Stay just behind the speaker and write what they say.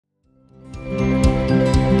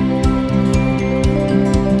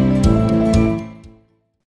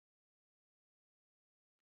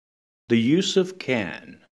The use of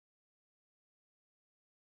can.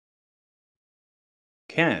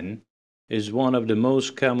 Can is one of the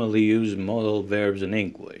most commonly used modal verbs in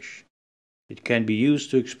English. It can be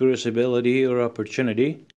used to express ability or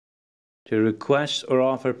opportunity, to request or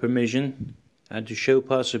offer permission, and to show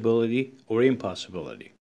possibility or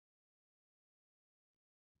impossibility.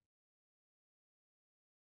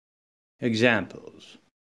 Examples: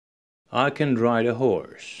 I can ride a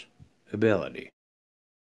horse. Ability.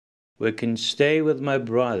 We can stay with my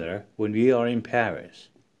brother when we are in Paris.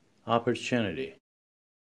 Opportunity.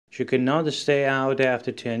 She cannot stay out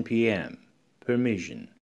after 10 p.m. Permission.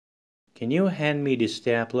 Can you hand me the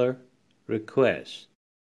stapler? Request.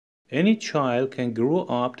 Any child can grow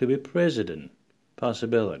up to be president.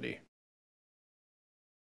 Possibility.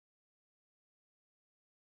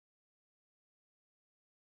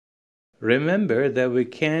 Remember that we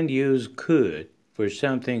can't use could for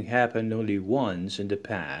something happened only once in the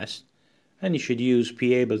past, and you should use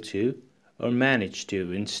be able to or manage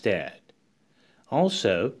to instead.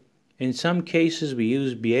 Also, in some cases we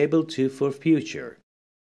use be able to for future.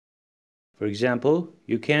 For example,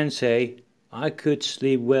 you can say, I could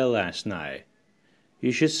sleep well last night.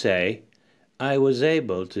 You should say, I was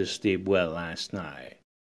able to sleep well last night.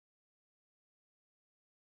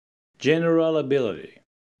 General ability.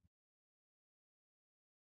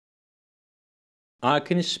 I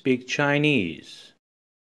can speak Chinese.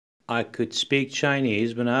 I could speak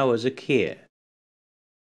Chinese when I was a kid.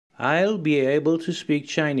 I'll be able to speak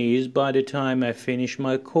Chinese by the time I finish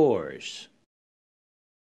my course.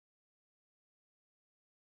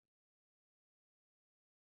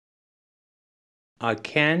 I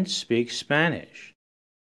can't speak Spanish.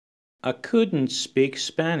 I couldn't speak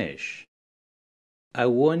Spanish. I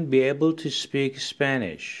won't be able to speak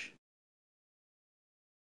Spanish.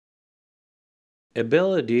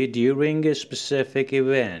 Ability during a specific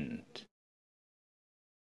event.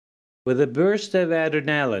 With a burst of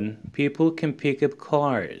adrenaline, people can pick up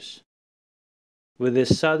cars. With a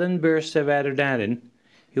sudden burst of adrenaline,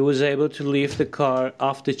 he was able to lift the car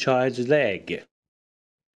off the child's leg.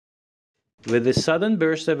 With a sudden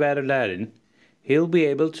burst of adrenaline, he'll be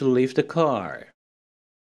able to lift the car.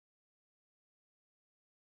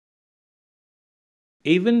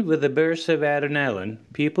 Even with a burst of adrenaline,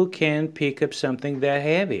 people can't pick up something that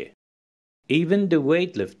heavy. Even the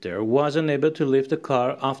weightlifter wasn't able to lift the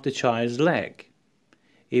car off the child's leg.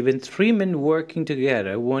 Even three men working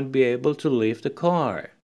together won't be able to lift the car.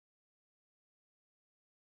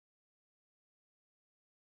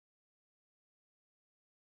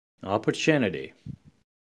 Opportunity.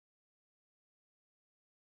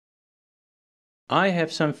 I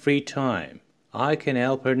have some free time. I can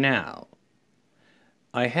help her now.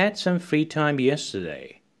 I had some free time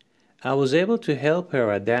yesterday. I was able to help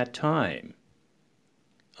her at that time.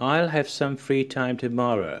 I'll have some free time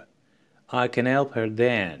tomorrow. I can help her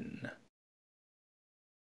then.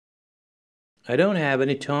 I don't have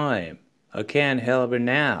any time. I can't help her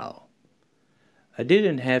now. I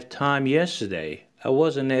didn't have time yesterday. I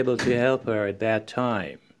wasn't able to help her at that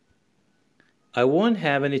time. I won't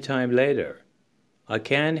have any time later. I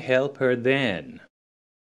can't help her then.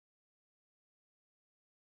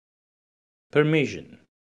 Permission.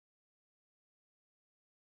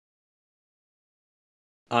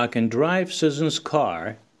 I can drive Susan's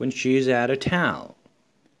car when she is out of town.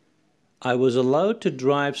 I was allowed to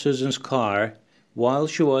drive Susan's car while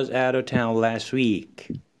she was out of town last week.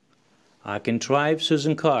 I can drive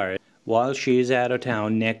Susan's car while she is out of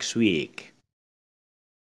town next week.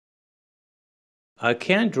 I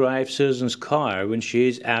can't drive Susan's car when she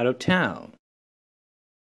is out of town.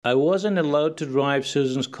 I wasn't allowed to drive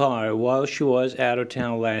Susan's car while she was out of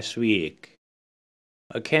town last week.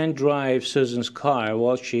 I can't drive Susan's car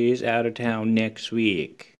while she is out of town next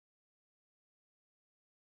week.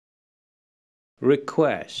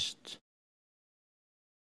 Request.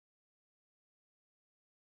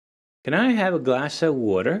 Can I have a glass of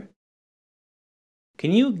water?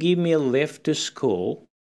 Can you give me a lift to school?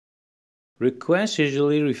 Requests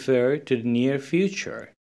usually refer to the near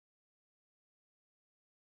future.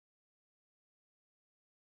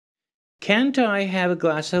 Can't I have a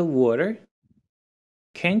glass of water?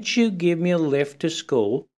 Can't you give me a lift to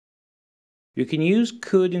school? You can use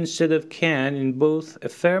could instead of can in both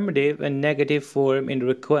affirmative and negative form in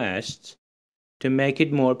requests to make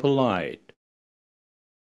it more polite.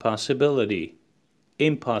 Possibility,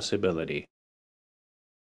 impossibility.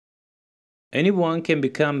 Anyone can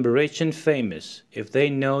become rich and famous if they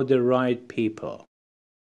know the right people.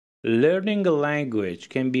 Learning a language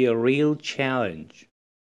can be a real challenge.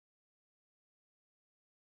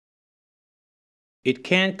 It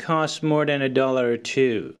can't cost more than $1 or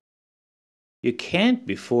 $2. You can't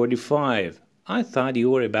be 45. I thought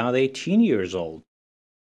you were about 18 years old.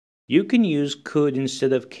 You can use could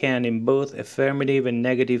instead of can in both affirmative and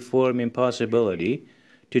negative form in possibility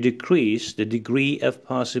to decrease the degree of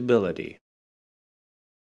possibility.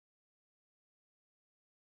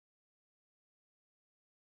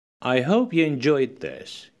 I hope you enjoyed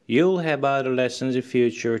this. You'll have other lessons in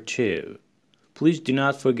future too. Please do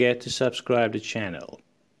not forget to subscribe to the channel.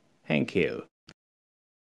 Thank you.